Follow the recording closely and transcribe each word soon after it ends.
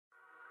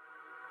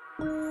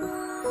Hi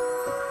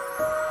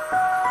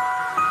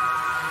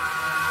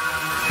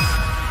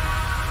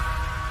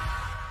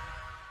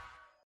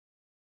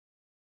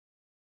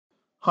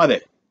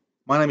there,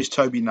 my name is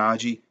Toby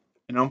Naji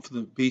and I'm from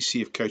the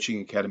BCF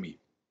Coaching Academy.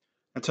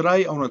 And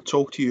today I want to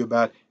talk to you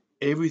about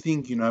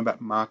everything you know about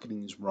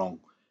marketing is wrong.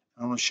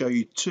 I want to show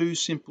you two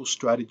simple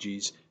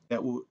strategies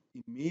that will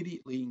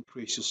immediately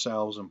increase your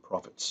sales and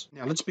profits.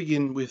 Now let's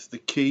begin with the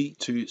key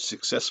to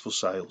successful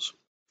sales.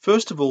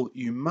 First of all,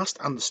 you must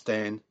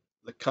understand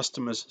the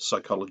customer's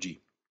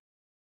psychology.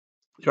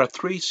 There are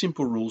three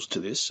simple rules to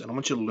this, and I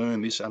want you to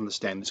learn this,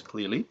 understand this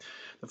clearly.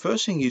 The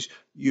first thing is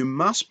you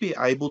must be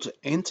able to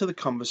enter the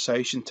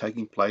conversation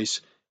taking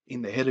place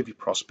in the head of your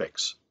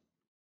prospects.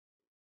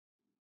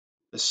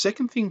 The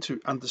second thing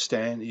to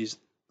understand is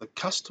the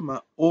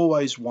customer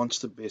always wants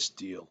the best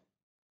deal.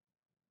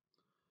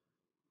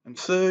 And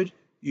third,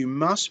 you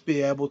must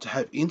be able to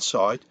have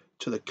insight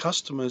to the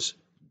customer's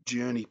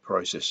journey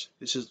process.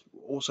 This is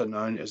also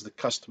known as the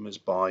customer's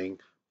buying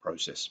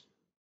process.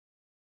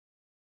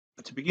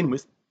 But to begin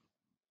with,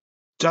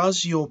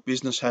 does your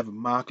business have a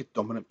market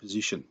dominant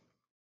position?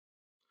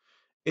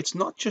 It's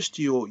not just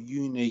your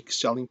unique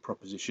selling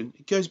proposition,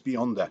 it goes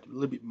beyond that, a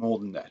little bit more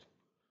than that.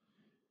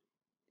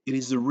 It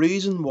is the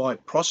reason why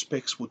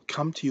prospects would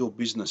come to your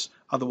business,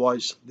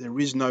 otherwise there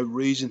is no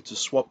reason to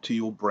swap to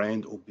your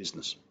brand or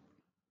business.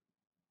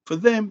 For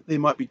them, there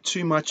might be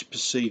too much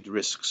perceived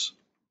risks.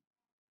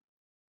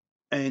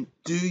 And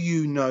do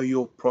you know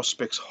your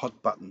prospects'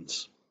 hot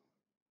buttons?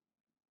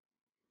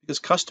 Because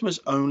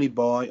customers only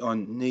buy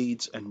on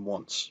needs and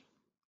wants.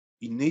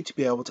 You need to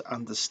be able to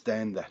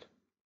understand that.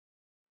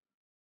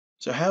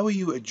 So how are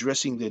you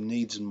addressing their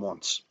needs and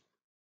wants?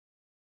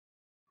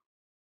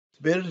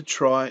 It's better to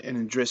try and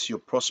address your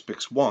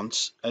prospects'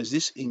 wants, as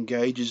this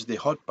engages their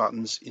hot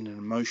buttons in an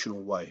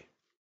emotional way.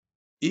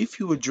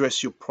 If you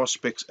address your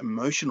prospects'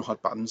 emotional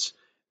hot buttons,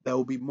 they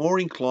will be more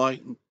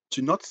inclined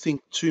to not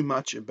think too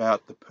much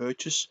about the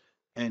purchase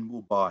and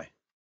will buy.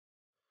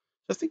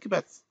 So think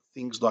about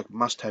things like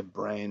must-have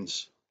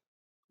brands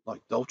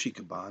like Dolce &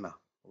 Gabbana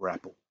or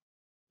Apple.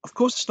 Of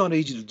course, it's not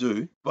easy to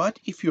do, but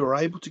if you're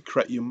able to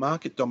create your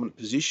market dominant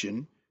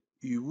position,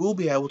 you will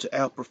be able to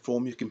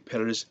outperform your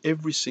competitors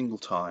every single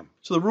time.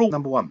 So the rule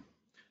number one,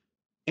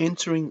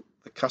 entering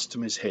the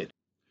customer's head.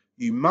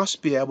 You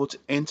must be able to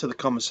enter the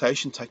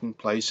conversation taking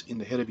place in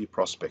the head of your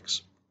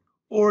prospects.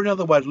 Or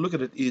another way to look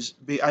at it is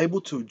be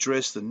able to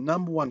address the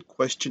number one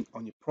question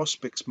on your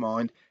prospect's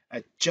mind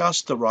at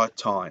just the right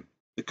time.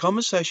 The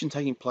conversation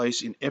taking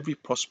place in every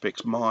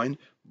prospect's mind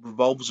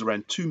revolves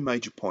around two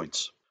major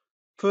points.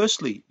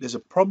 Firstly, there's a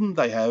problem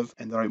they have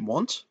and they don't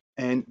want,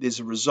 and there's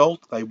a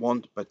result they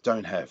want but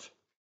don't have.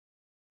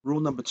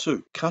 Rule number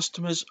two,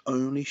 customers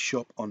only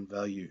shop on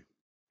value.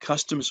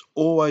 Customers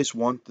always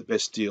want the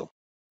best deal.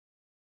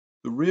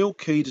 The real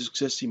key to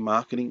success in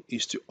marketing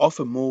is to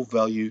offer more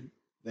value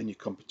than your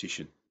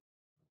competition.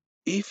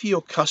 If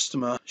your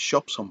customer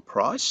shops on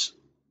price,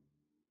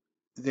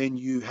 then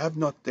you have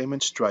not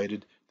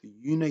demonstrated the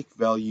unique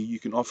value you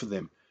can offer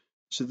them.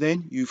 So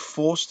then you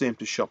force them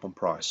to shop on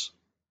price.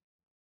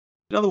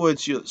 In other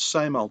words, you're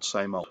same old,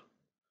 same old.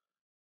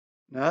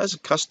 Now, as a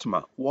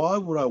customer, why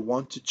would I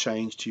want to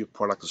change to your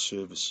product or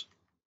service?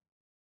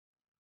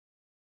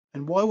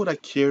 And why would I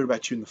care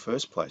about you in the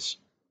first place?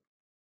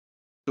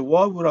 So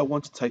why would I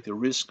want to take the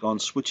risk on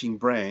switching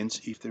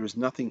brands if there is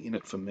nothing in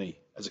it for me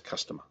as a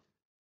customer?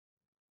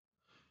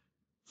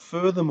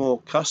 Furthermore,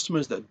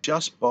 customers that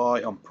just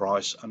buy on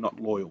price are not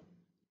loyal.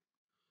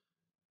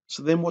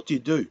 So then what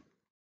do?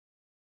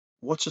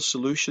 What's a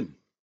solution?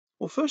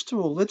 Well, first of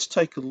all, let's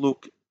take a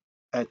look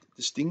at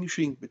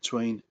distinguishing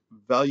between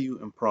value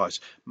and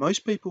price. Most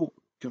people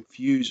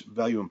confuse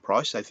value and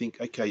price. They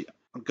think, okay,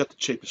 I've got the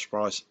cheapest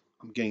price,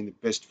 I'm getting the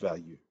best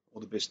value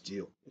or the best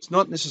deal. It's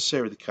not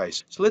necessarily the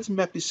case. So let's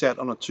map this out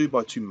on a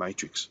 2x2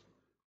 matrix.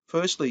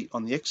 Firstly,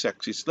 on the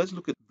x-axis, let's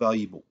look at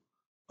valuable.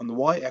 On the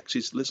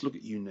y-axis, let's look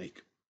at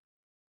unique.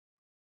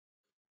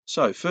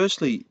 So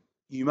firstly,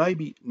 you may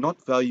be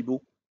not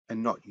valuable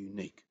and not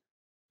unique.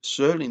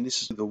 Certainly,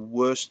 this is the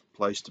worst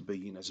place to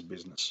be in as a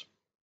business.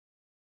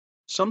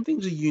 Some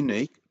things are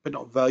unique but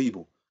not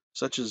valuable,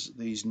 such as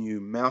these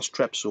new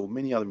mousetraps or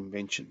many other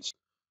inventions.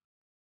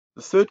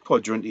 The third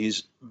quadrant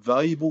is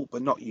valuable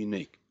but not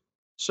unique.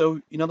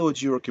 So, in other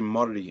words, you're a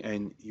commodity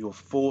and you're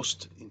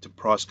forced into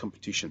price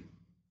competition.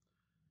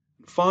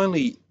 And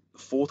finally, the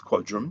fourth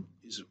quadrant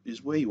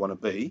is where you want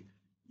to be.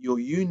 You're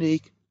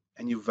unique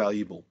and you're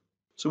valuable.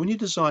 So when you're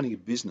designing a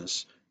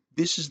business,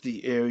 this is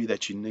the area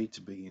that you need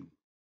to be in.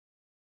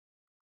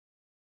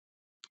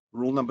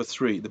 Rule number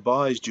 3, the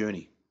buyer's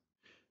journey.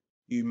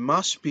 You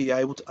must be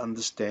able to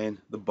understand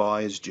the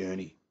buyer's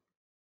journey.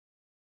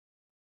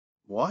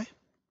 Why?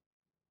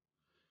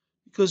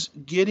 Because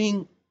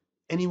getting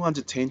anyone's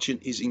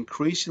attention is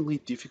increasingly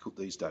difficult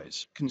these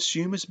days.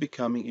 Consumers are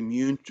becoming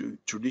immune to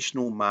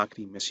traditional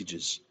marketing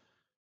messages,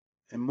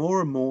 and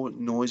more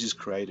noise is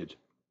created,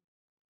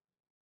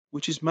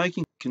 which is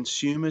making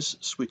consumers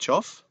switch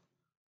off,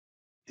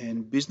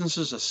 and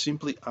businesses are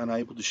simply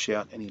unable to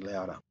shout any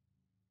louder.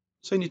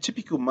 So in your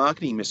typical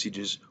marketing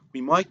messages,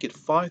 we might get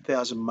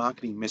 5,000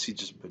 marketing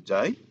messages per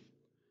day.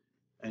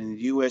 And in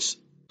the US,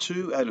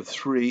 2 out of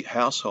 3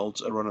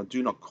 households are on a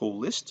do not call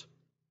list.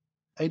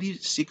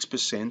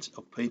 86%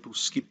 of people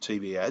skip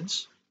TV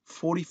ads.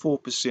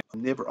 44%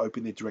 never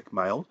open their direct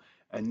mail.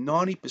 And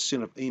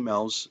 90% of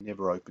emails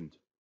never opened.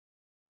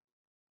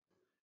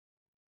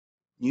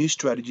 New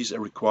strategies are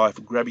required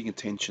for grabbing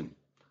attention,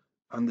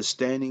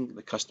 understanding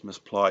the customer's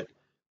plight,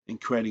 and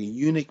creating a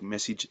unique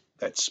message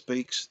that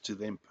speaks to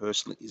them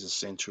personally is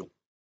essential.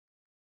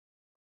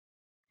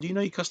 Do you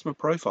know your customer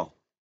profile?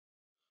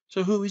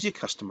 So who is your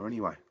customer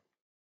anyway?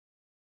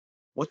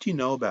 What do you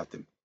know about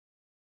them?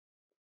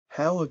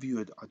 How have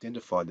you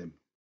identified them?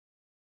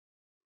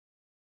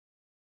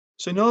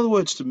 So in other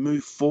words, to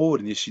move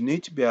forward in this, you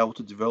need to be able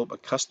to develop a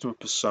customer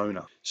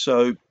persona.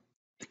 So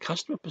the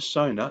customer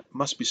persona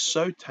must be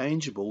so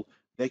tangible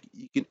that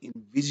you can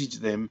envisage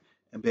them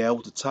and be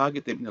able to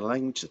target them in a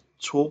language that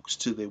talks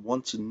to their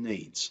wants and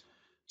needs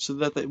so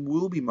that they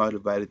will be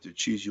motivated to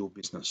choose your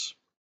business.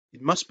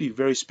 It must be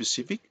very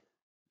specific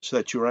so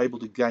that you're able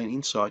to gain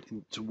insight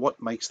into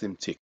what makes them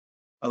tick.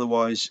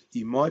 Otherwise,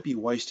 you might be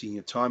wasting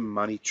your time and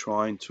money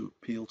trying to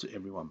appeal to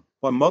everyone.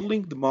 By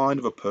modeling the mind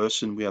of a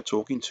person we are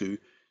talking to,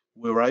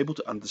 we're able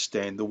to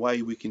understand the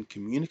way we can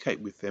communicate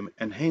with them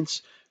and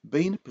hence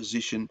be in a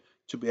position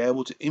to be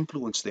able to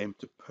influence them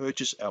to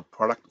purchase our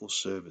product or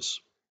service.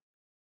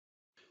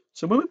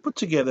 So when we put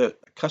together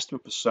a customer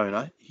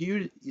persona,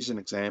 here is an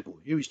example.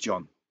 Here is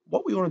John.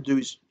 What we want to do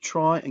is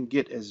try and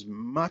get as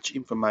much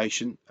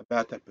information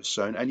about that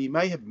persona, and you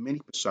may have many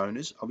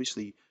personas.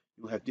 Obviously,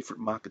 you'll have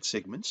different market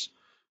segments,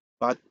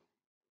 but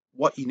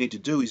what you need to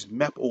do is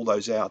map all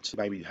those out.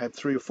 Maybe have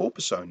 3 or 4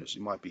 personas.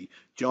 It might be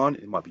John,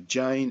 it might be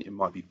Jane, it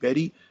might be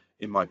Betty,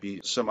 it might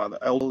be some other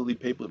elderly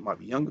people, it might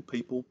be younger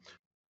people,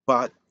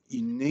 but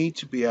you need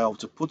to be able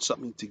to put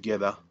something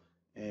together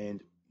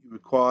and you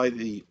require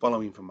the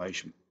following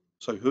information.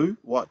 So who,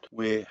 what,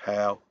 where,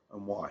 how,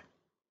 and why.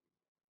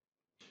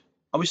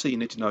 Obviously, you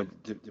need to know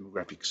the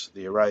demographics,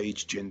 their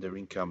age, gender,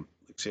 income,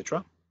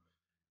 etc.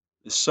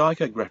 The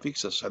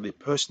psychographics, so their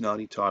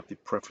personality type, their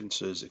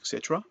preferences,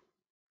 etc.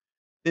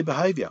 Their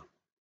behavior,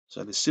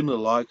 so their similar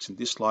likes and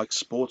dislikes,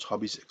 sports,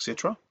 hobbies,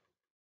 etc.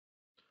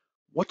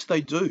 What do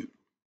they do?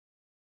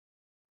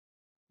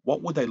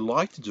 What would they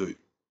like to do?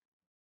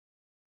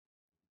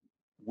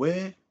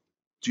 Where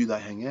do they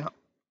hang out?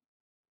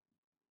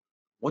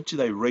 What do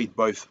they read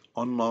both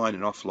online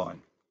and offline?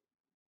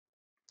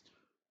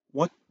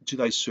 What do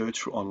they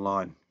search for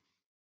online?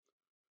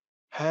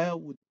 How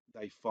would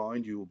they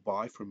find you or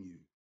buy from you?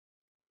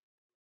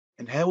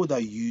 And how would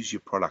they use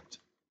your product?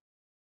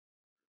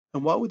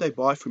 And what would they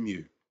buy from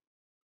you?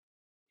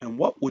 And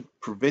what would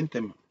prevent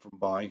them from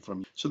buying from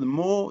you? So the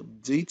more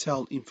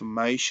detailed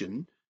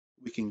information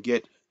we can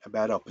get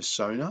about our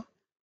persona,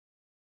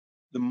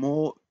 the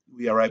more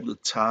we are able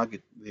to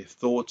target their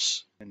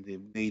thoughts and their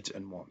needs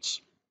and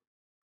wants.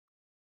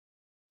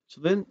 So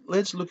then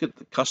let's look at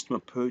the customer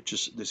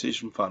purchase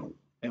decision funnel.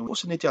 And we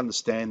also need to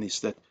understand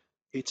this, that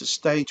it's a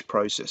stage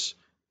process.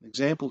 An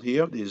example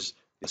here, there's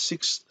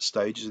 6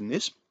 stages in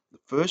this. The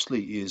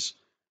firstly is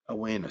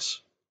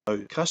awareness. So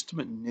the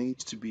customer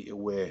needs to be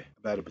aware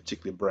about a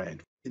particular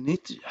brand. They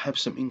need to have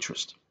some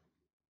interest.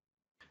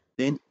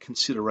 Then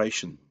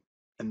consideration,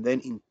 and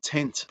then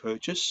intent to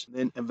purchase, and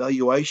then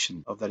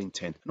evaluation of that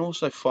intent. And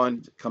also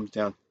finally it comes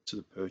down to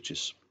the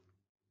purchase.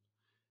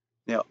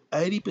 Now,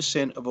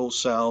 80% of all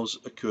sales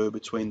occur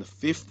between the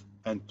 5th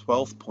and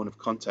 12th point of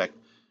contact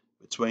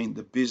between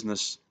the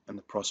business and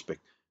the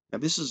prospect. Now,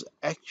 this has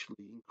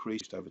actually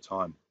increased over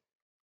time.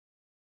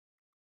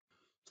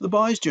 So the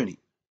buyer's journey,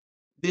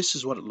 this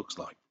is what it looks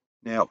like.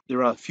 Now,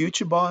 there are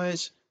future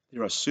buyers,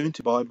 there are soon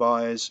to buy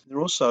buyers, there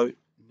are also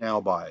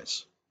now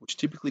buyers, which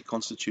typically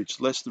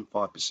constitutes less than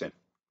 5%.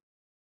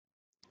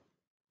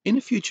 In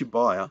a future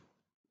buyer,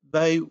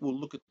 they will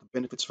look at the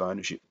benefits of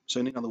ownership. So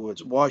in other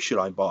words, why should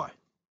I buy?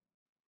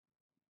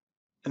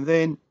 And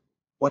then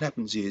what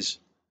happens is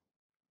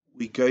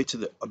we go to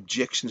the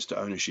objections to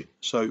ownership.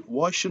 So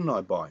why shouldn't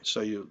I buy?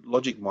 So your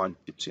logic mind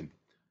tips in.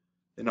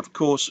 Then of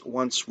course,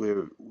 once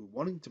we're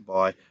wanting to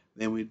buy,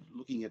 then we're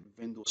looking at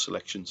vendor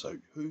selection. So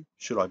who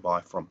should I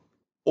buy from?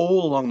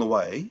 All along the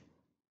way,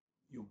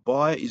 your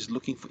buyer is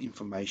looking for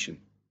information.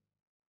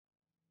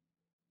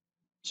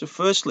 So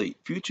firstly,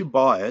 future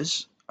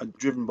buyers are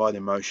driven by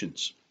their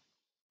emotions.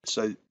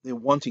 So they're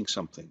wanting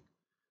something.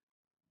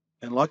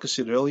 And like I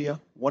said earlier,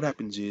 what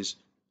happens is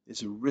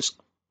there's a risk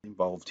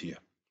involved here.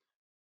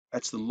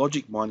 That's the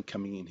logic mind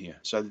coming in here.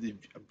 So the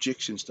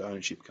objections to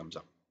ownership comes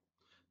up.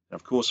 And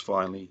of course,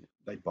 finally,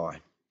 they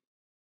buy.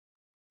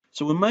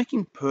 So when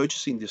making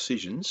purchasing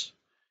decisions,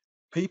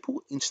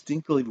 people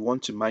instinctively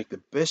want to make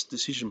the best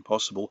decision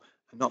possible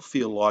and not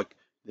feel like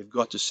they've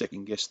got to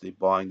second guess their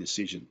buying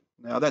decision.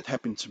 Now that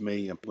happened to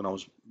me when I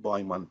was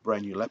buying my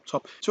brand new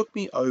laptop. It took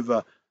me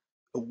over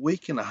a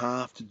week and a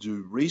half to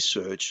do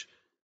research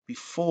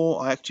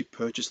before I actually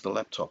purchased the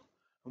laptop.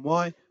 And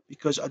why?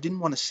 Because I didn't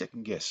want to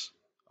second guess.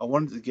 I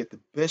wanted to get the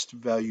best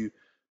value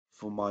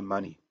for my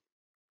money.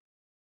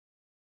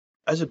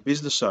 As a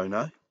business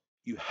owner,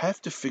 you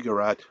have to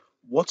figure out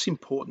what's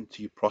important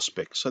to your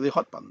prospects, so they're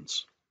hot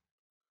buttons.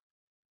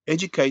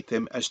 Educate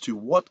them as to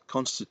what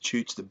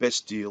constitutes the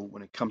best deal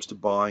when it comes to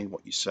buying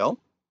what you sell,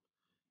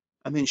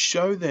 and then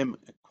show them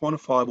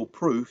quantifiable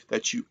proof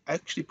that you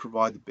actually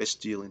provide the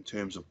best deal in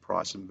terms of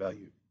price and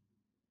value.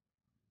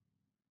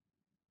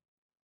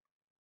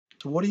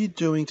 So what are you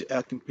doing to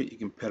outcompete your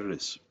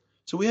competitors?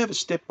 So we have a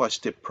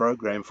step-by-step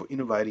program for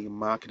innovating and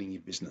marketing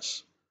your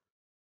business,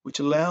 which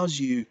allows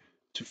you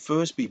to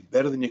first be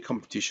better than your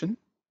competition,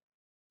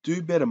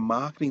 do better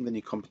marketing than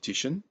your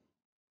competition,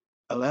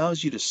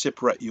 allows you to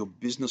separate your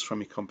business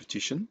from your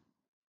competition,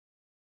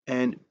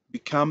 and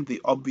become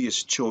the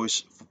obvious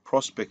choice for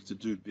prospects to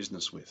do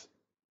business with.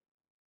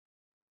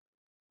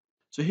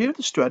 So here are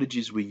the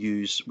strategies we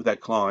use with our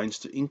clients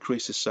to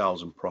increase their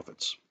sales and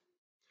profits.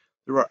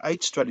 There are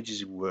 8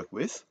 strategies we work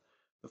with.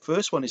 The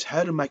first one is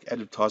how to make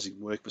advertising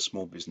work for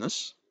small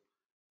business.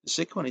 The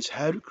second one is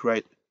how to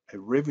create a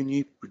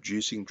revenue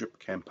producing drip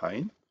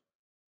campaign.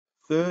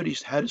 Third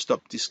is how to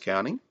stop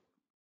discounting.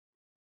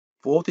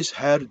 Fourth is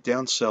how to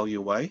downsell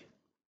your way.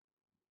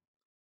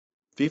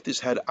 Fifth is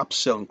how to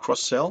upsell and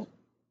cross-sell.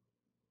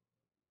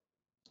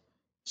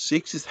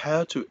 Sixth is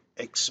how to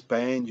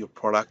expand your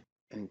product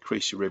and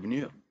increase your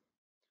revenue.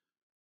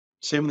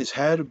 Seventh is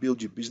how to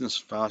build your business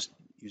fast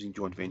using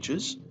joint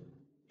ventures.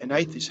 And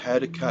eighth is how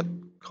to cut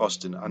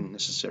cost and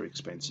unnecessary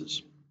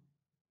expenses.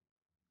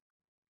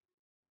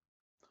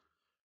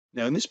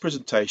 Now in this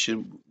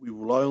presentation, we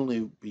will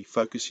only be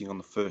focusing on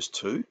the first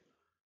 2.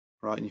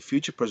 Right, in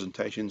future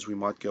presentations, we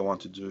might go on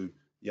to do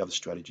the other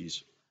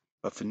strategies.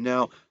 But for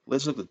now,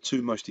 let's look at the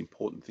 2 most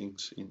important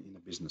things in a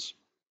business.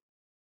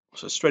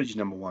 So strategy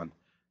number 1,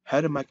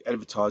 how to make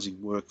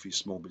advertising work for your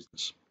small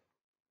business.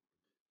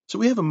 So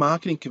we have a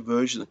marketing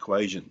conversion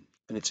equation,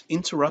 and it's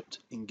interrupt,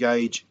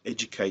 engage,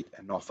 educate,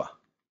 and offer.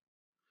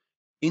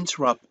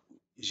 Interrupt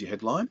is your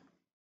headline.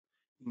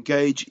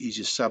 Engage is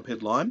your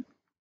subheadline.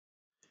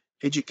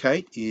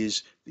 Educate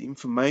is the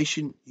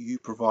information you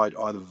provide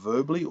either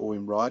verbally or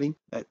in writing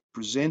that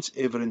presents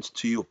evidence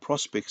to your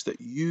prospects that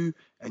you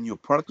and your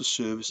product or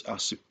service are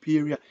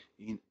superior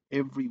in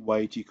every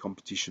way to your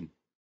competition.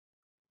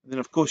 And then,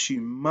 of course,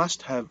 you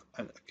must have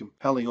a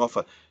compelling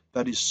offer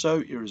that is so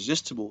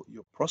irresistible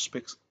your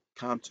prospects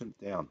can't turn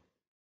it down.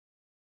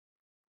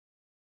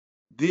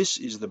 This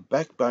is the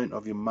backbone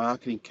of your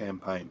marketing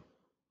campaign.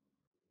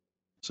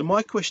 So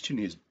my question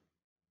is,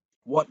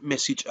 what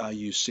message are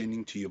you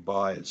sending to your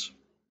buyers?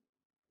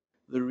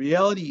 The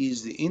reality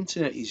is the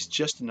internet is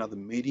just another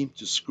medium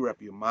to screw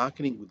up your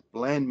marketing with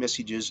bland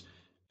messages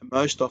and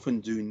most often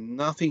do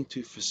nothing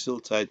to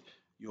facilitate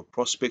your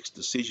prospect's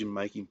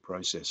decision-making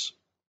process.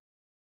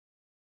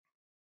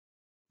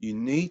 You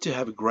need to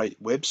have a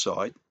great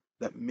website.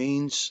 That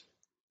means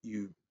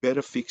you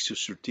better fix your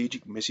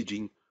strategic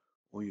messaging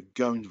or you're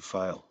going to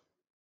fail.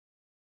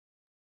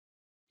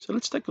 So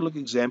let's take a look at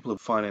an example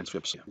of a finance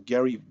website,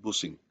 Gary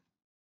Bussing.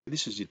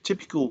 This is your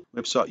typical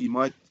website. You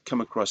might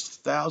come across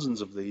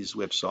thousands of these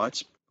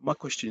websites. My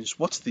question is,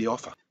 what's the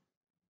offer?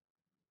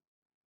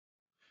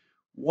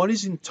 What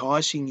is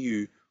enticing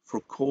you for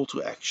a call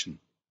to action?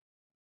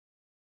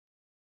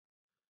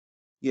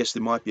 Yes,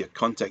 there might be a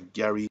contact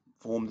Gary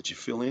form that you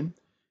fill in.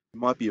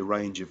 There might be a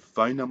range of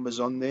phone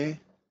numbers on there,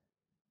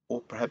 or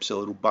perhaps a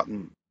little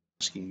button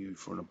asking you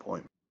for an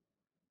appointment.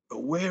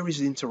 But where is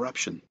the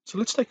interruption? So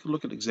let's take a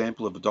look at an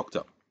example of a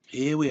doctor.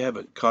 Here we have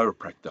a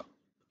chiropractor.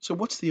 So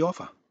what's the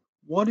offer?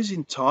 What is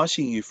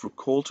enticing you for a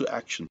call to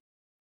action?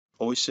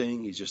 All we're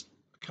seeing is just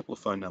a couple of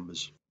phone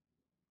numbers.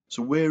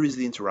 So where is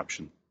the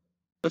interruption?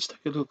 Let's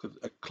take a look at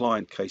a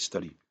client case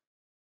study.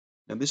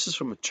 Now this is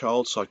from a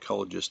child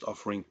psychologist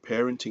offering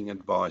parenting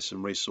advice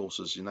and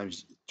resources. His name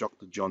is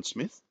Dr. John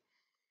Smith.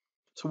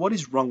 So what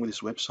is wrong with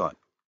this website?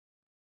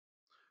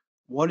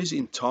 What is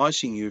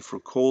enticing you for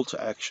a call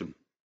to action?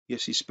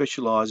 Yes, he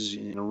specializes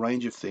in a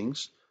range of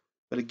things,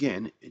 but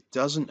again, it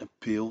doesn't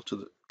appeal to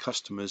the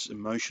customer's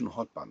emotional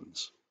hot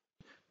buttons.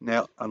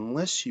 Now,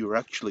 unless you're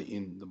actually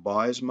in the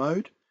buyer's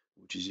mode,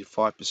 which is your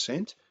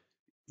 5%,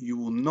 you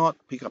will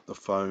not pick up the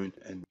phone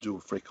and do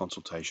a free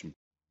consultation.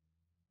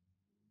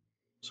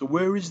 So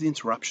where is the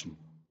interruption?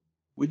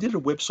 We did a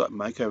website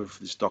makeover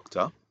for this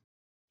doctor,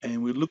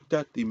 and we looked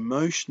at the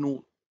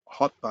emotional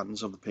hot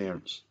buttons of the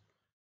parents.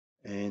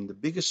 And the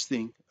biggest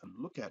thing to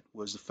look at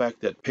was the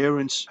fact that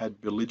parents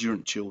had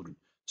belligerent children.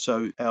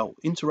 So our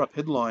interrupt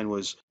headline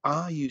was,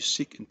 are you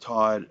sick and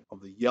tired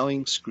of the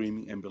yelling,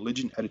 screaming, and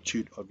belligerent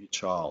attitude of your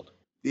child?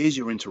 There's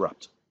your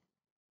interrupt.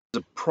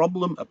 There's a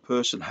problem a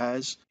person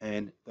has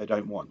and they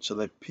don't want. So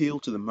they appeal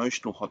to the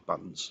emotional hot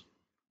buttons.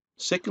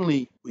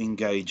 Secondly, we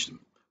engage them.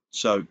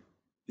 So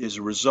there's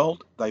a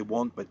result they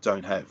want but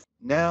don't have.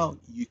 Now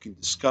you can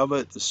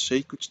discover the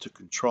secrets to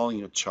controlling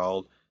your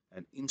child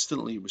and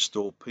instantly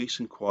restore peace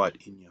and quiet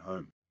in your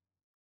home.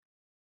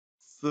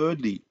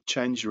 Thirdly,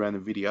 change around the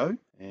video,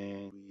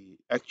 and we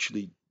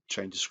actually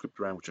change the script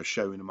around, which I'll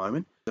show you in a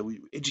moment. So we're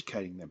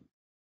educating them.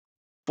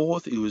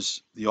 Fourth, it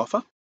was the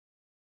offer.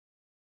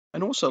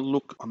 And also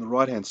look on the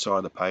right hand side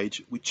of the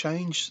page, we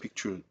change the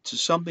picture to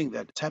something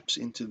that taps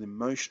into the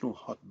emotional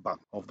hot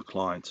button of the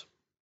client.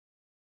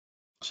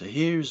 So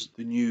here's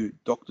the new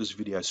doctor's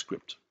video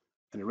script.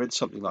 And it read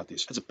something like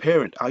this. As a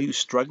parent, are you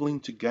struggling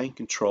to gain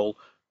control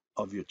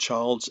of your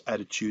child's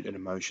attitude and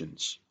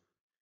emotions?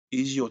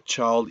 Is your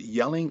child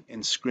yelling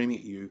and screaming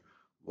at you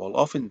while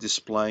often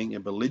displaying a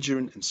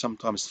belligerent and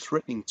sometimes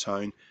threatening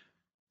tone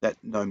that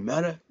no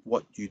matter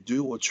what you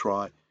do or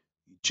try,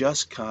 you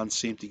just can't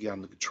seem to get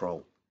under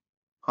control?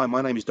 Hi,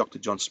 my name is Dr.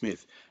 John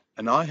Smith,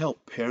 and I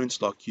help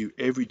parents like you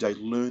every day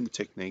learn the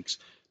techniques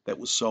that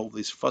will solve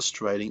these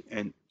frustrating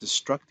and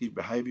destructive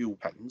behavioral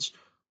patterns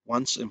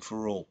once and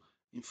for all.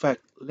 In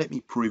fact, let me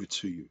prove it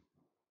to you.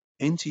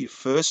 Enter your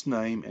first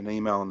name and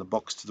email in the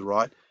box to the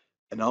right,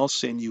 and I'll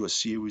send you a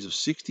series of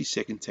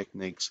 60-second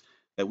techniques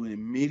that will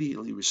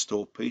immediately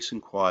restore peace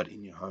and quiet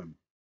in your home.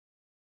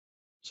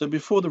 So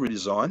before the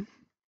redesign,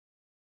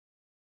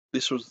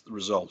 this was the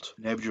result.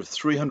 An average of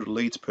 300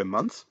 leads per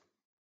month.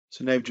 It's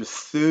an average of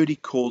 30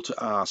 call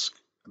to ask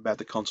about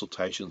the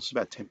consultations,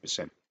 about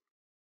 10%.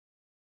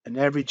 An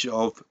average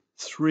of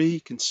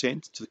 3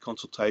 consent to the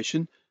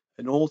consultation,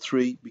 and all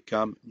 3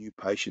 become new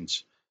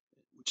patients,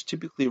 which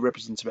typically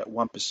represents about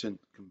 1%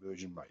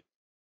 conversion rate.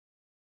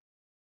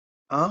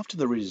 After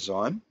the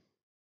redesign,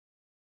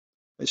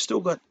 they still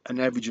got an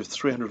average of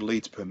 300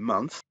 leads per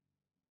month,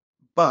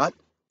 but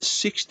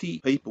 60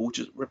 people,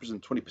 which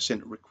represent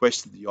 20%,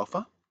 requested the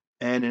offer,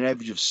 and an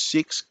average of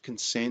 6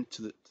 consent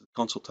to the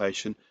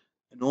consultation,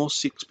 and all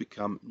 6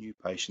 become new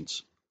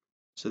patients.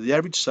 So the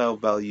average sale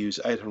value is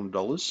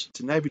 $800. It's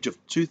an average of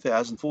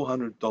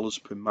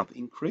 $2,400 per month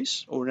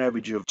increase, or an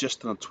average of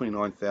just under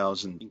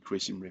 $29,000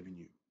 increase in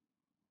revenue.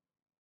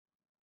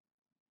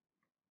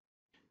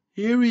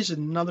 Here is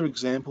another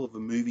example of a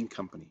moving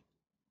company.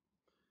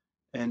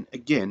 And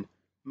again,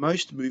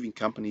 most moving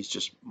companies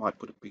just might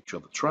put a picture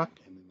of the truck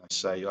and then they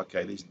say,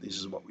 okay, this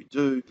is what we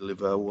do,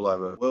 deliver all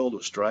over the world,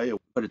 Australia,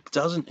 but it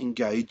doesn't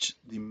engage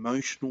the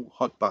emotional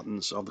hot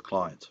buttons of the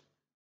client.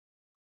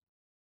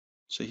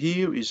 So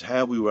here is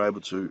how we were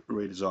able to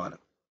redesign it.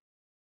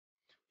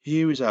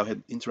 Here is our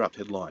interrupt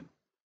headline.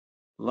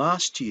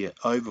 Last year,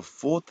 over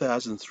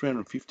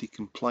 4,350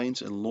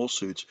 complaints and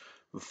lawsuits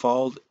were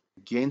filed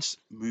against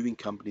moving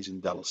companies in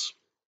Dallas.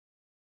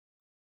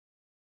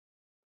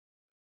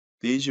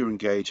 There's your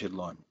engage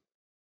headline.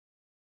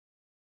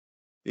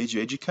 There's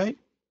your educate,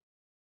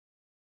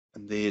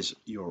 and there's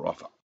your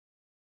offer.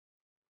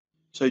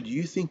 So do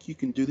you think you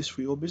can do this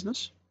for your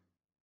business?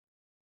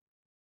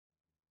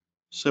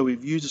 So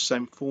we've used the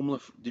same formula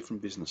for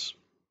different business.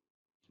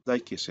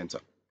 Daycare center.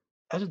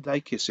 As a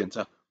daycare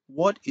center,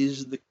 what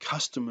is the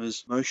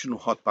customer's emotional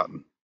hot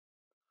button?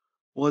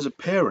 Well, as a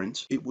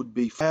parent, it would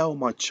be how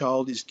my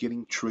child is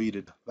getting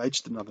treated. Are they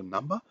just another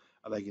number?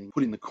 Are they getting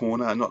put in the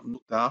corner and not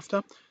looked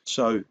after?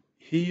 So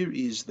here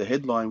is the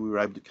headline we were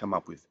able to come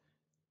up with.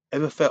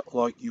 Ever felt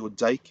like your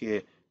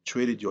daycare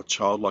treated your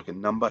child like a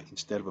number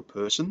instead of a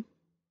person?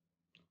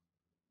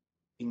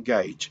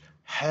 Engage.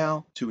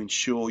 How to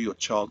ensure your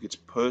child gets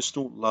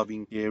personal,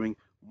 loving, caring,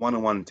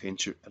 one-on-one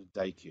attention at a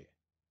daycare.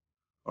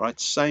 All right,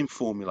 same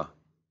formula.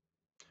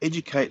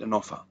 Educate and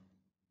offer.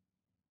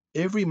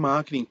 Every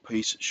marketing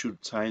piece should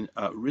obtain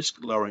a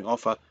risk-lowering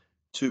offer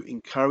to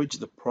encourage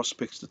the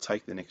prospects to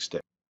take the next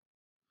step,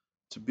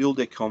 to build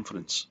their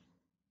confidence.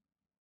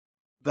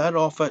 That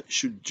offer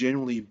should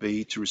generally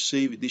be to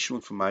receive additional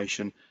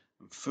information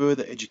and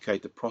further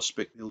educate the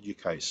prospect, build your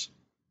case.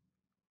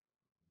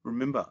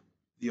 Remember,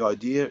 the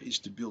idea is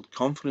to build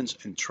confidence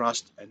and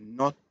trust and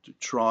not to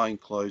try and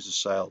close the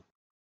sale.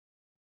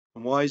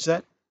 And why is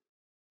that?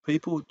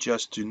 People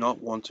just do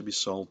not want to be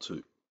sold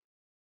to.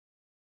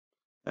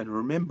 And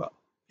remember,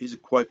 here's a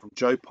quote from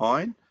Joe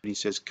Pine, and he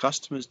says,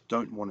 customers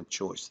don't want a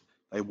choice.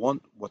 They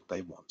want what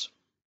they want.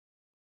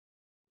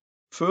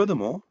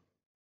 Furthermore,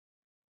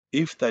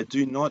 if they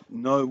do not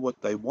know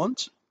what they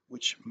want,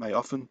 which may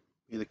often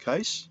be the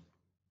case,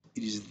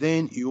 it is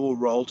then your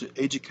role to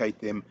educate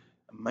them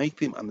and make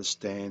them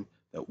understand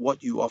that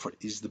what you offer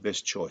is the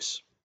best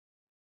choice.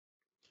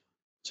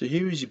 So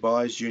here is your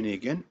buyer's journey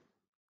again.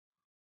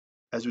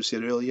 As we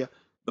said earlier,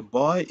 the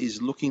buyer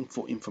is looking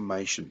for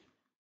information.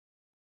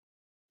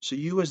 So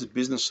you as a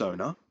business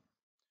owner,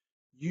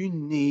 you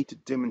need to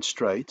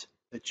demonstrate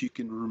that you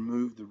can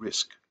remove the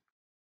risk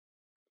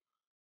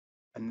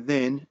and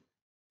then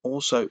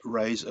also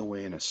raise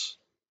awareness.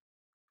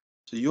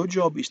 So your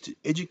job is to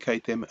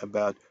educate them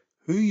about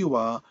who you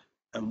are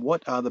and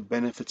what are the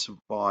benefits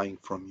of buying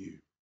from you.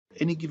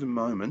 At any given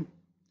moment,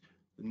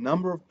 the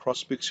number of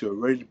prospects who are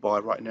ready to buy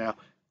right now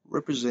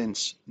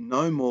represents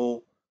no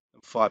more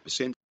than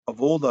 5%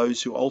 of all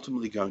those who are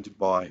ultimately going to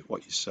buy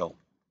what you sell.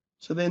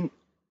 So then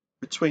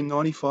between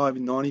 95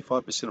 and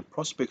 95% of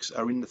prospects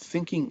are in the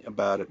thinking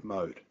about it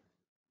mode.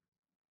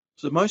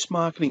 So most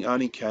marketing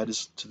only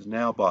caters to the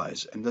now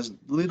buyers and does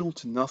little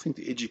to nothing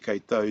to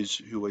educate those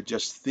who are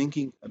just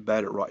thinking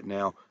about it right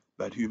now,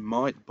 but who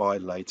might buy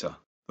later.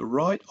 The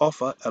right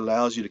offer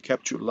allows you to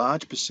capture a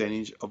large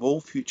percentage of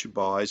all future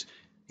buyers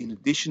in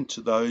addition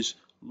to those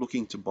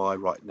looking to buy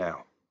right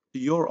now.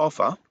 Your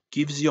offer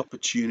gives the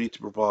opportunity to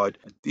provide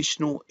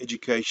additional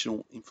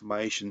educational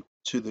information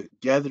to the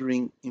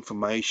gathering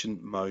information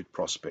mode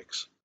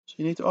prospects. So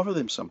you need to offer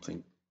them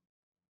something.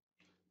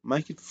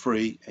 Make it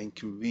free and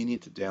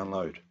convenient to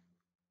download.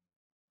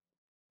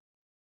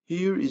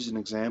 Here is an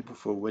example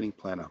for a wedding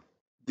planner.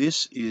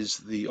 This is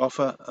the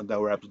offer they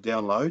were able to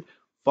download.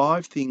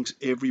 5 things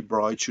every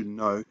bride should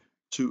know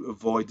to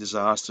avoid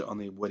disaster on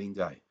their wedding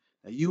day.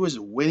 Now, you as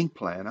a wedding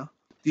planner,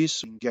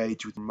 this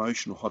engage with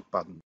emotional hot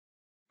button.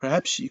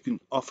 Perhaps you can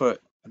offer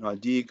an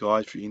idea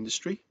guide for your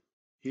industry.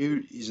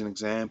 Here is an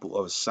example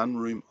of a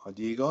sunroom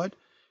idea guide.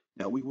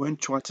 Now, we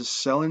won't try to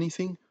sell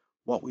anything.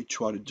 What we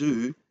try to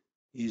do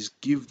is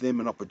give them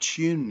an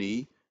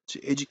opportunity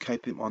to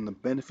educate them on the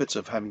benefits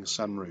of having a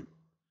sunroom.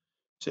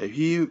 So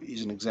here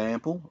is an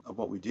example of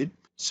what we did.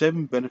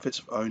 7 benefits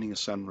of owning a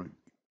sunroom.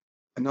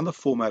 Another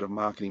format of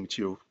marketing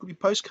material could be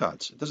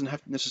postcards. It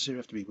doesn't necessarily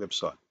have to be a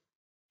website.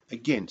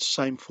 Again,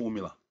 same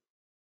formula.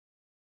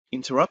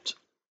 Interrupt,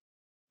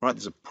 right?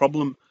 There's a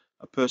problem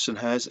a person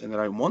has and they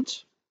don't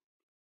want.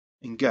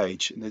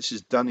 Engage, and this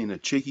is done in a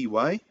cheeky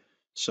way.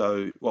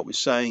 So what we're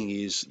saying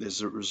is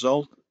there's a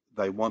result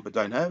they want but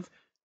don't have.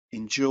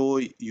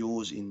 Enjoy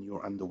yours in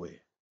your underwear.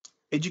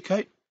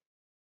 Educate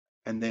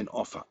and then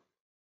offer.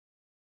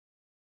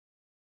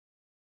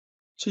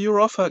 So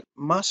your offer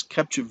must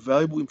capture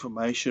valuable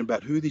information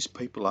about who these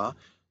people are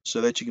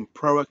so that you can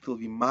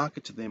proactively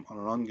market to them on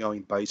an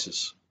ongoing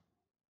basis.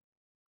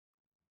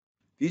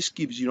 This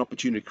gives you an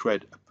opportunity to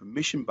create a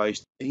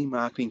permission-based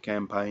e-marketing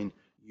campaign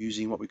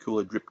using what we call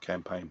a drip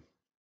campaign.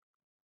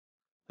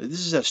 So this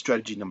is our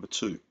strategy number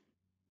 2.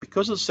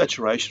 Because of the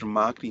saturation of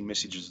marketing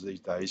messages these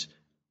days,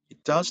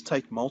 it does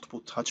take multiple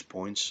touch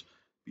points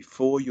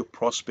before your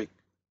prospect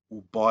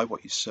will buy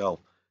what you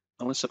sell,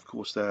 unless of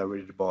course they are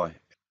ready to buy.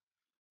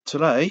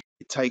 Today,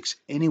 it takes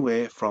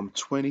anywhere from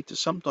 20 to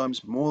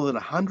sometimes more than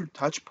 100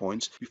 touch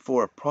points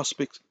before a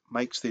prospect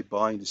makes their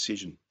buying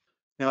decision.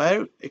 Now,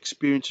 our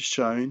experience has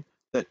shown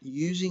that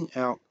using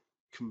our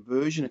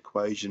conversion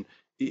equation,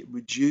 it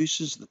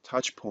reduces the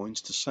touch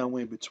points to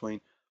somewhere between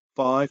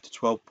 5 to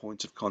 12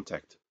 points of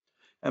contact.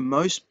 And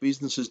most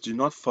businesses do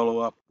not follow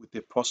up with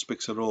their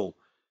prospects at all.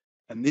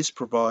 And this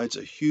provides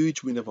a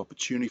huge window of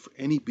opportunity for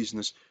any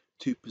business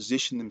to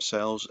position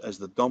themselves as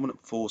the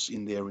dominant force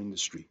in their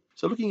industry.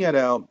 So looking at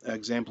our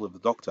example of the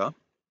doctor,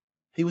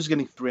 he was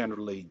getting 300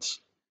 leads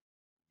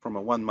from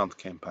a 1-month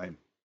campaign.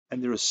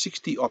 And there are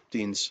 60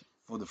 opt-ins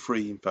for the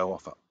free info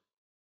offer.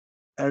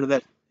 Out of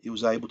that, he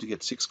was able to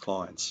get 6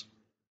 clients.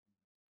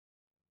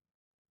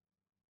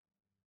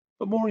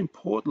 But more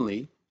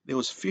importantly, there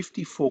was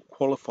 54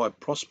 qualified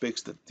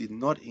prospects that did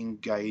not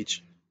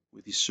engage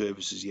with his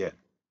services yet.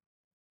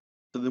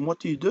 So then what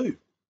do? You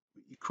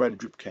create a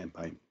drip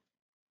campaign.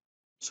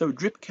 So a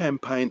drip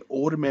campaign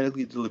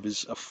automatically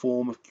delivers a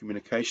form of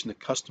communication to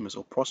customers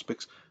or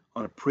prospects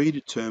on a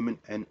predetermined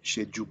and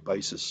scheduled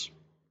basis.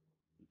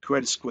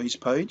 Create a squeeze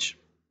page,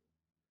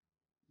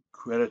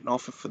 create an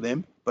offer for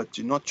them, but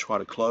do not try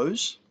to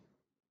close.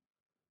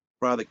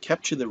 Rather,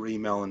 capture their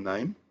email and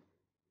name,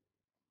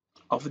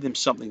 offer them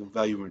something of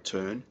value in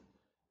return,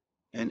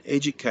 and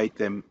educate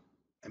them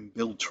and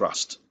build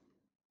trust.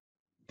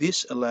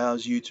 This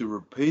allows you to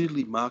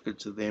repeatedly market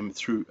to them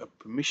through a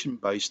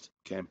permission-based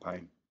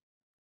campaign.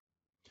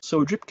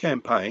 So a drip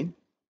campaign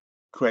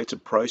creates a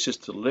process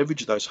to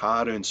leverage those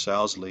hard-earned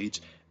sales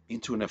leads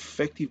into an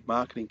effective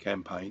marketing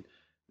campaign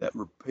that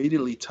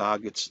repeatedly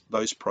targets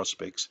those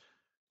prospects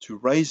to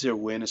raise their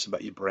awareness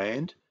about your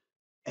brand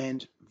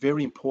and,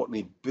 very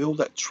importantly, build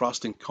that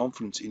trust and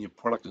confidence in your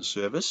product and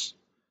service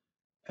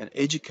and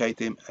educate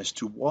them as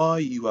to why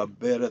you are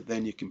better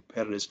than your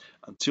competitors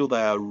until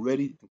they are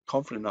ready and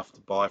confident enough to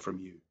buy from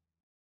you.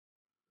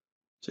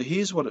 So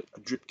here's what a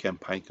drip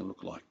campaign can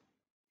look like.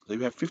 So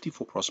you have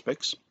 54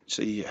 prospects.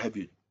 So you have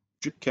your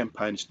drip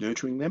campaigns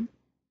nurturing them.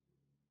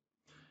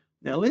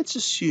 Now let's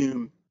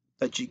assume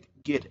that you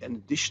get an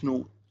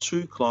additional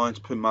 2 clients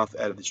per month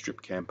out of this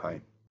drip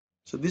campaign.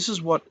 So this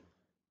is what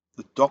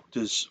the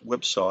doctor's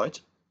website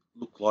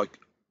looked like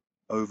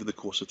over the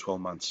course of 12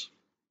 months.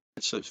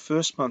 So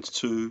first month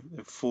 2,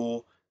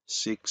 4,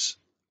 6,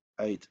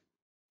 8,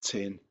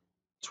 10,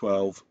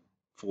 12,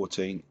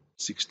 14,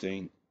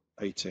 16,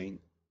 18,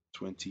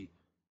 20,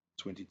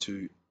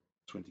 22,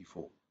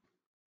 24.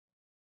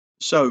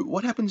 So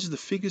what happens is the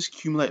figures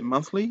accumulate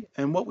monthly,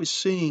 and what we're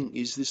seeing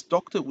is this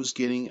doctor was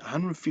getting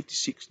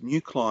 156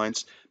 new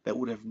clients that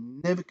would have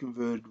never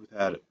converted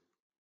without it.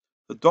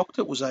 The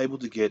doctor was able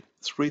to get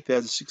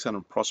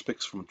 3,600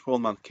 prospects from a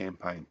 12-month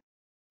campaign.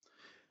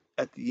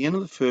 At the end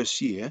of the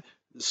first year,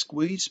 the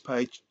squeeze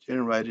page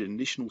generated an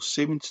additional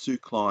 72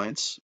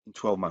 clients in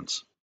 12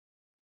 months,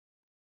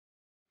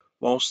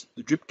 whilst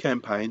the drip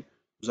campaign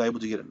was able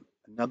to get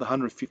another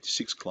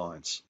 156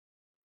 clients.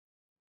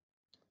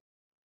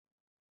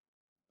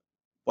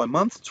 By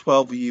month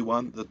 12 of year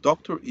 1, the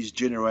doctor is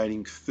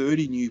generating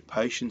 30 new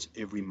patients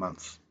every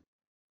month.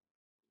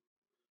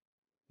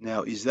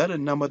 Now, is that a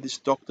number this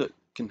doctor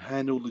can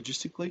handle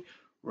logistically?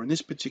 Or in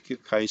this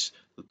particular case,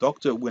 the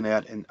doctor went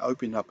out and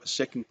opened up a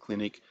second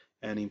clinic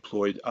and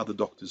employed other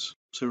doctors.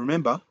 So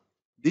remember,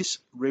 this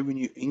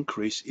revenue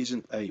increase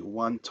isn't a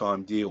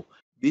one-time deal.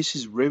 This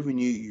is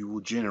revenue you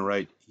will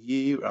generate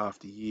year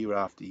after year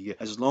after year,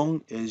 as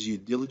long as you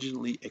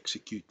diligently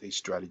execute these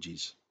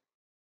strategies.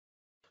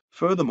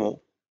 Furthermore,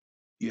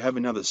 you have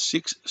another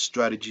 6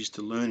 strategies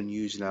to learn and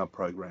use in our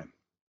program.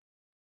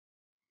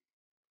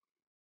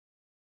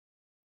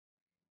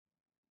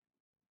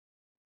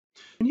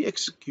 When you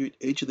execute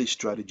each of these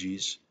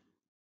strategies,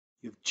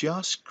 you've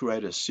just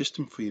created a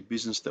system for your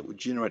business that will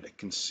generate a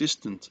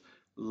consistent,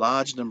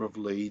 large number of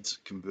leads,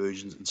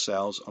 conversions, and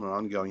sales on an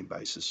ongoing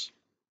basis.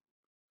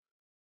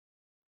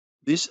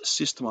 This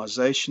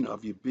systemization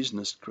of your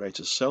business creates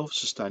a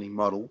self-sustaining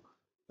model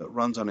that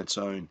runs on its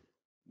own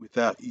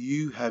without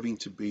you having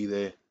to be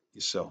there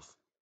yourself.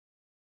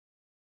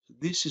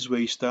 This is where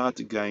you start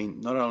to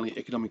gain not only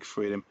economic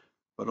freedom,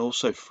 but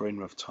also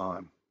freedom of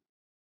time.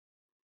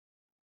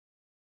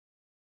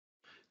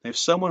 Now, if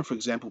someone, for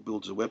example,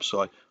 builds a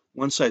website,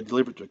 once they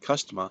deliver it to a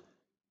customer,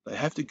 they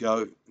have to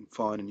go and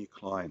find a new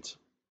client.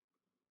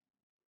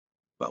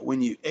 But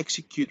when you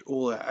execute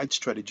all our ad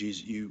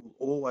strategies, you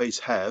always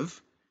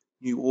have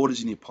new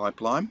orders in your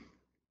pipeline,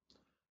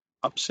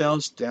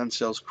 upsells,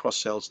 downsells,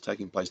 cross-sells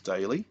taking place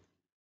daily,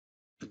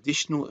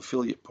 additional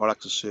affiliate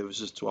products or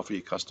services to offer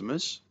your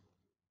customers,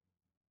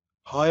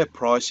 higher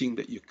pricing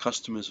that your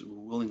customers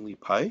will willingly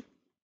pay,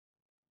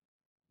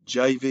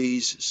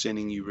 JVs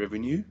sending you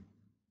revenue,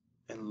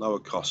 and lower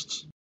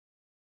costs.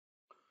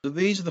 So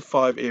these are the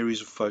 5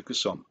 areas of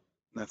focus on.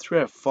 Now, through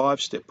our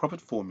 5-step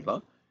profit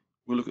formula,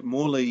 we'll look at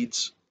more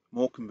leads,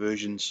 more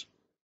conversions,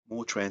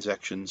 more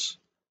transactions,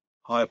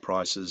 higher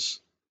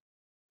prices,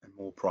 and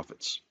more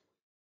profits.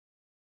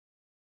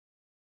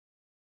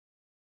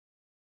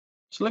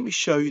 So let me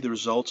show you the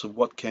results of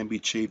what can be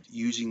achieved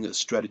using the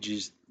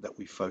strategies that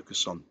we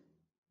focus on.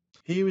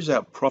 Here is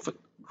our profit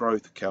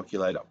growth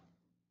calculator.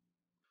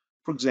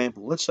 For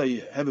example, let's say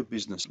you have a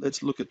business.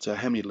 Let's look at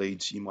how many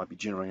leads you might be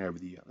generating over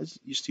the year. Let's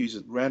just use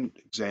a random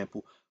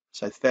example,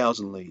 say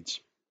 1,000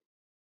 leads.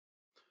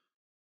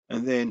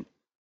 And then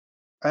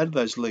out of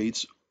those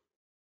leads,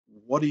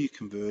 what are you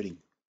converting?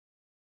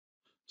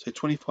 Say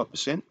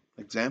 25%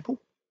 example.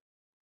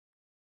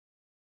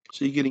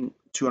 So you're getting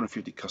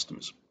 250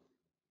 customers.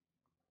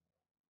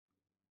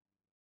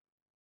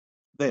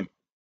 Then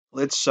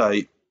let's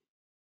say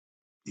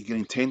you're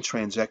getting 10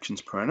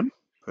 transactions per annum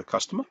per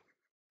customer.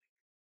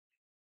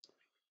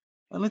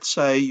 And let's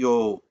say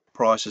your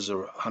prices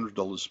are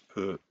 $100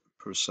 per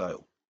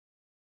sale.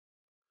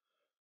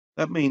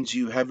 That means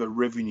you have a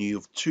revenue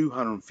of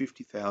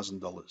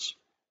 $250,000.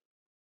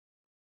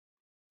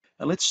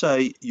 And let's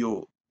say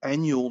your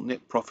annual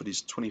net profit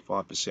is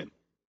 25%.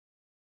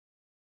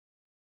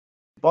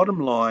 Bottom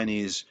line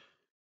is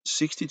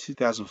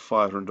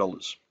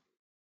 $62,500.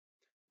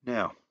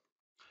 Now,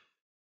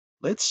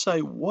 let's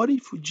say, what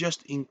if we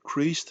just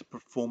increase the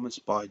performance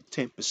by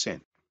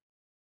 10%?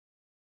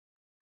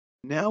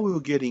 Now we were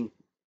getting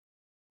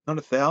not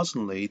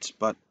 1,000 leads,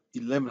 but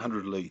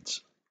 1,100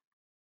 leads.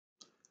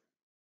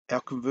 Our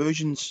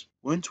conversions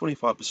weren't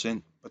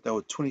 25%, but they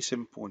were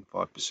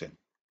 27.5%.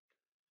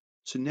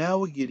 So now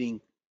we're getting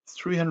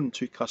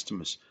 302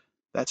 customers.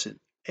 That's an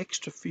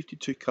extra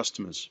 52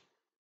 customers.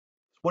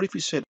 What if we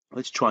said,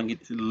 let's try and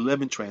get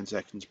 11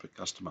 transactions per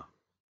customer?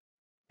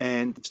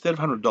 And instead of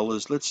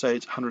 $100, let's say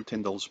it's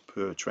 $110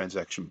 per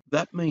transaction.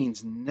 That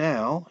means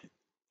now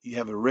you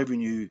have a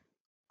revenue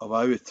of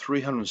over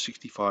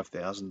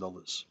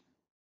 $365,000.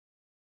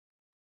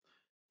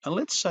 And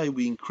let's say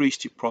we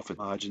increased your profit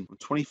margin from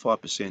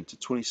 25% to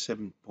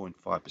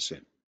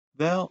 27.5%.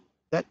 Now,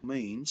 that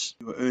means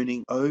you are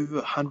earning over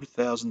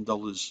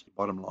 $100,000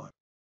 bottom line.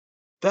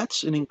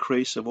 That's an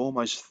increase of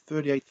almost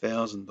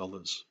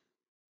 $38,000.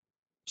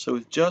 So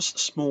with just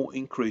small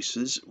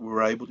increases, we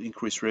were able to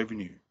increase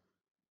revenue.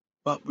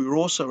 But we were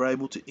also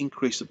able to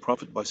increase the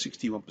profit by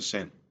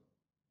 61%.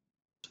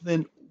 So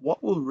then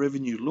what will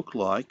revenue look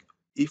like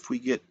if we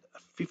get a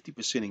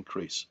 50%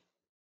 increase?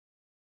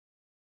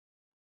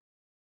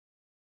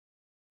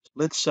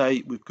 Let's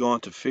say we've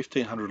gone to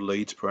 1,500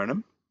 leads per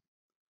annum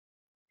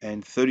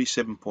and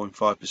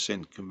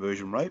 37.5%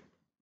 conversion rate.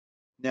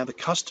 Now the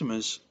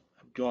customers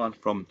have gone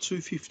from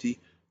 250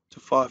 to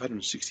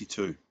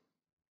 562.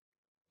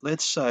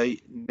 Let's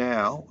say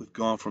now we've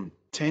gone from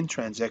 10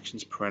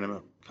 transactions per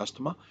annum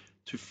customer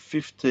to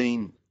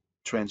 15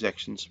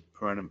 transactions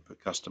per annum per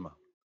customer.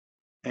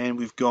 And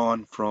we've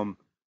gone from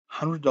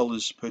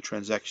 $100 per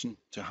transaction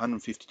to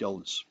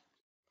 $150.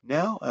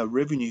 Now our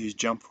revenue has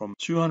jumped from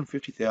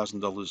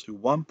 $250,000 to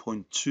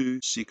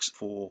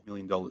 $1.264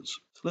 million.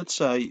 So let's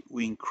say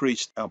we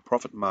increased our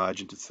profit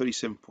margin to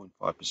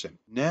 37.5%.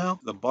 Now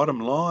the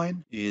bottom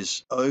line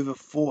is over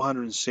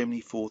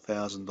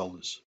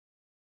 $474,000.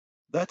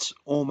 That's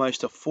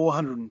almost a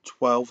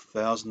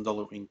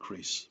 $412,000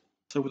 increase.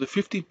 So with a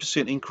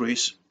 50%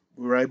 increase,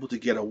 we were able to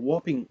get a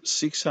whopping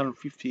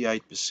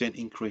 658%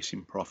 increase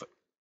in profit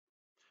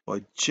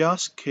by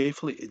just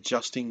carefully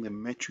adjusting the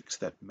metrics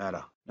that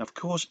matter. Now, of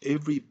course,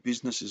 every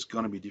business is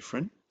going to be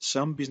different.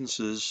 Some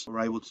businesses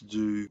are able to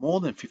do more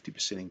than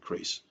 50%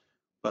 increase,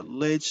 but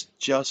let's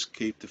just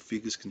keep the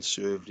figures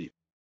conservative.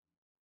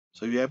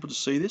 So you're able to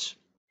see this?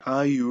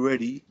 Are you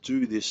ready to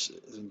do this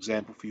as an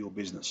example for your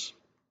business?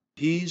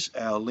 Here's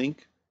our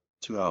link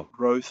to our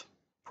growth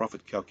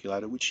profit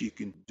calculator, which you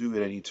can do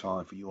at any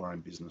time for your own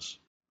business.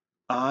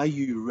 Are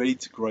you ready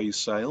to grow your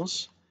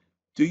sales?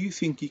 Do you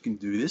think you can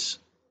do this?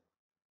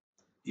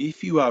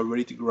 If you are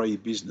ready to grow your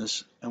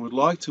business and would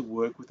like to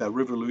work with our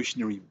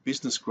revolutionary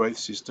business growth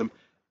system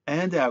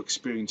and our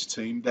experienced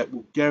team that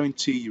will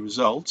guarantee you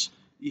results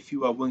if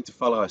you are willing to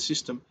follow our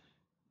system,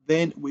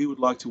 then we would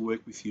like to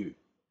work with you.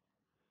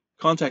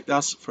 Contact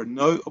us for a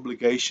no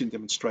obligation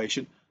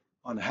demonstration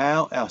on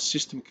how our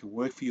system can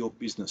work for your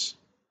business.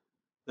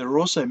 There are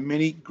also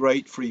many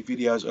great free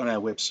videos on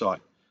our website,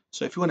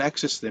 so if you want to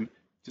access them,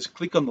 just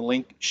click on the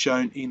link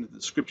shown in the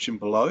description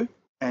below.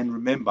 And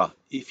remember,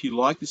 if you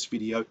like this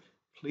video,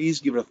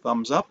 please give it a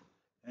thumbs up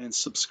and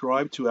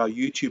subscribe to our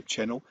YouTube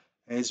channel,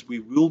 as we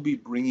will be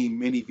bringing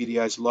many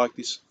videos like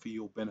this for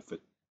your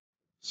benefit.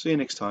 See you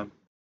next time.